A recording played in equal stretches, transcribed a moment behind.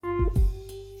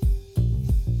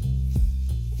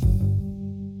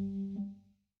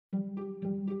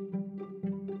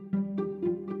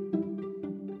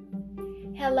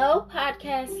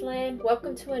podcast land.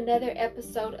 Welcome to another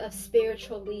episode of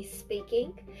Spiritually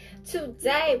Speaking.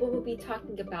 Today we will be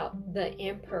talking about the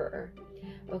Emperor.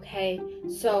 Okay,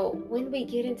 so when we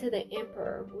get into the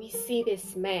Emperor, we see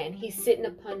this man. He's sitting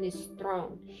upon this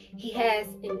throne. He has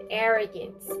an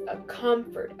arrogance, a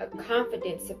comfort, a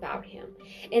confidence about him.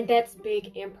 And that's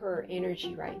big Emperor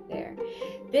energy right there.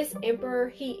 This Emperor,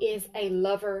 he is a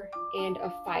lover and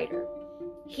a fighter.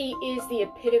 He is the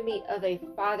epitome of a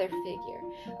father figure.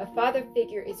 A father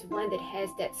figure is one that has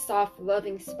that soft,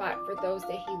 loving spot for those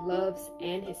that he loves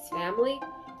and his family.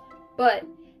 But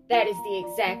that is the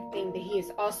exact thing that he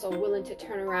is also willing to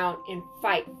turn around and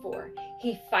fight for.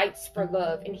 He fights for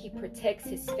love and he protects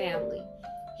his family.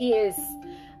 He is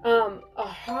a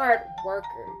hard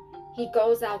worker. He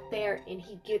goes out there and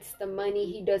he gets the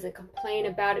money. He doesn't complain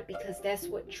about it because that's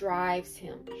what drives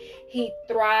him. He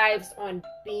thrives on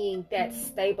being that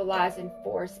stabilizing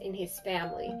force in his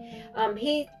family.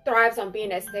 He thrives on being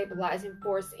that stabilizing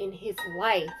force in his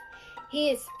life. He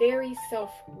is very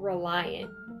self-reliant.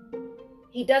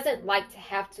 He doesn't like to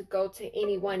have to go to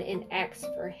anyone and ask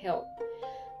for help.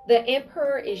 The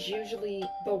Emperor is usually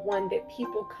the one that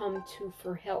people come to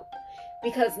for help,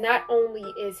 because not only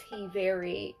is he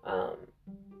very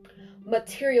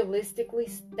materialistically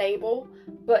stable,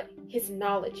 but his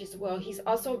knowledge as well. He's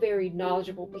also very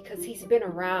knowledgeable because he's been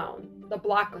around the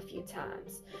block a few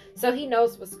times. So he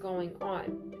knows what's going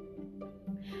on.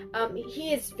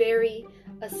 He is very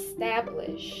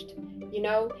established. You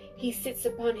know, he sits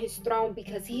upon his throne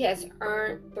because he has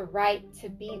earned the right to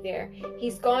be there.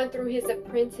 He's gone through his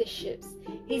apprenticeships.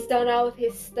 He's done all of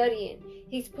his studying.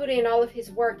 He's put in all of his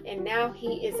work, and now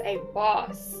he is a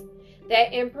boss.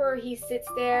 That Emperor, he sits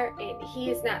there and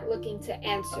he is not looking to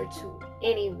answer to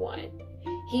anyone.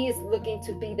 He is looking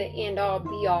to be the end all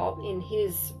be all in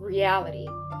his reality.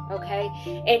 Okay,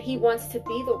 and he wants to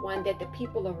be the one that the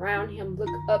people around him look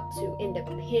up to and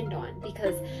depend on,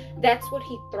 because that's what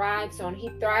he thrives on. He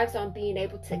thrives on being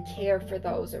able to care for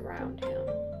those around him.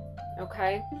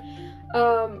 Okay,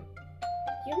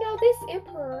 you know, this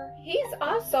Emperor, he's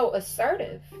also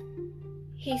assertive.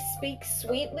 He speaks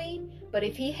sweetly, but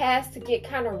if he has to get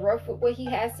kind of rough with what he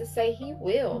has to say, he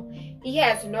will. He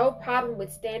has no problem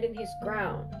with standing his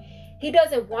ground. He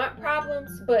doesn't want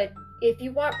problems, but if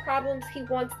you want problems, he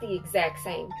wants the exact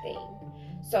same thing.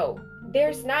 So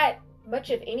there's not much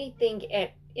of anything,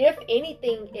 if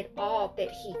anything at all,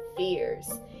 that he fears.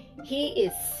 He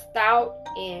is stout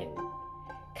and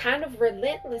kind of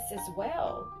relentless as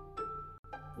well.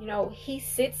 You know, he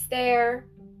sits there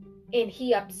and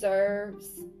he observes.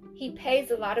 He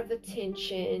pays a lot of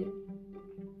attention.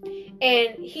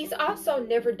 And he's also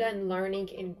never done learning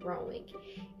and growing.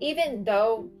 Even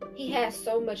though he has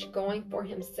so much going for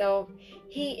himself,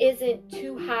 he isn't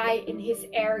too high in his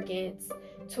arrogance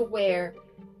to where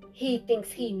he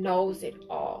thinks he knows it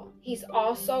all. He's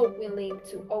also willing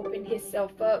to open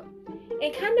himself up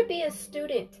and kind of be a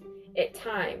student at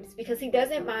times, because he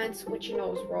doesn't mind switching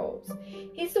those roles.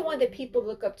 He's the one that people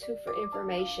look up to for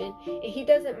information, and he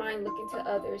doesn't mind looking to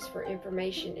others for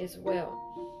information as well.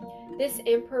 This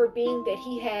Emperor, being that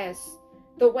he has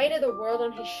the weight of the world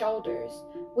on his shoulders,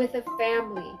 with a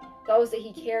family, those that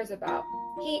he cares about,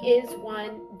 he is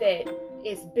one that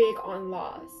is big on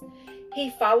laws.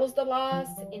 He follows the laws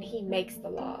and he makes the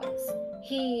laws.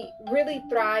 He really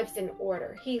thrives in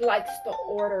order. He likes the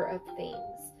order of things.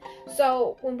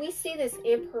 So when we see this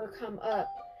Emperor come up,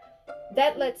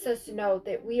 that lets us know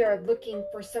that we are looking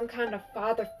for some kind of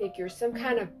father figure, some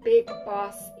kind of big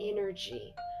boss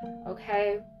energy.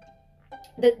 Okay?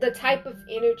 The type of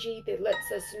energy that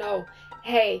lets us know,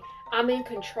 hey, I'm in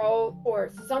control,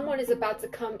 or someone is about to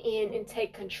come in and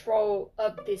take control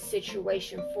of this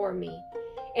situation for me.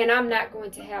 And I'm not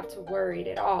going to have to worry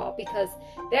at all, because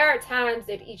there are times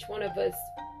that each one of us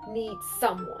needs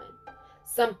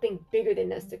something bigger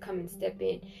than us to come and step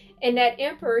in. And that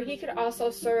Emperor, he could also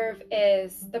serve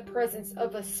as the presence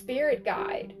of a spirit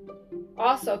guide.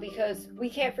 Also, because we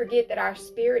can't forget that our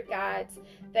spirit guides,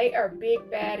 they are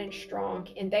big, bad, and strong,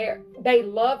 and they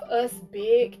love us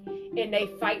big, and they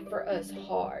fight for us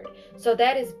hard. So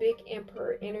that is big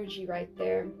Emperor energy right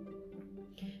there.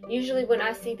 Usually when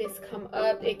I see this come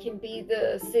up, it can be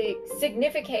the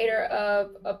significator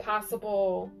of a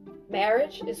possible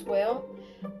marriage as well,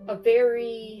 a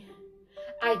very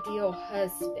ideal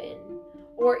husband,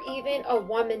 or even a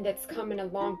woman that's coming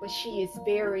along, but she is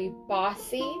very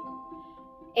bossy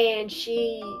and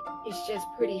she is just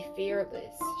pretty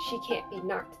fearless. She can't be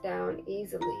knocked down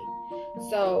easily.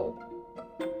 So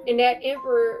in that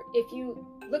Emperor, if you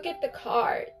look at the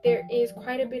card, there is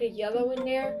quite a bit of yellow in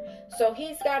there. So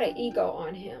he's got an ego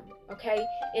on him. Okay,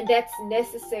 and that's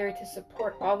necessary to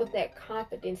support all of that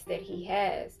confidence that he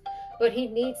has, but he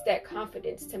needs that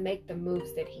confidence to make the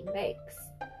moves that he makes.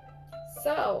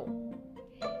 So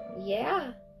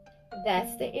yeah,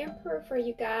 that's the Emperor for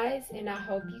you guys, and I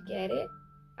hope you get it.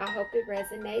 I hope it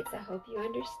resonates. I hope you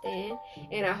understand,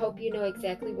 and I hope you know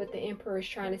exactly what the Emperor is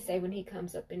trying to say when he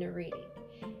comes up in a reading.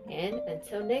 And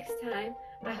until next time,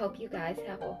 I hope you guys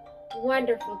have a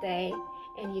wonderful day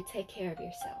and you take care of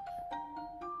yourself.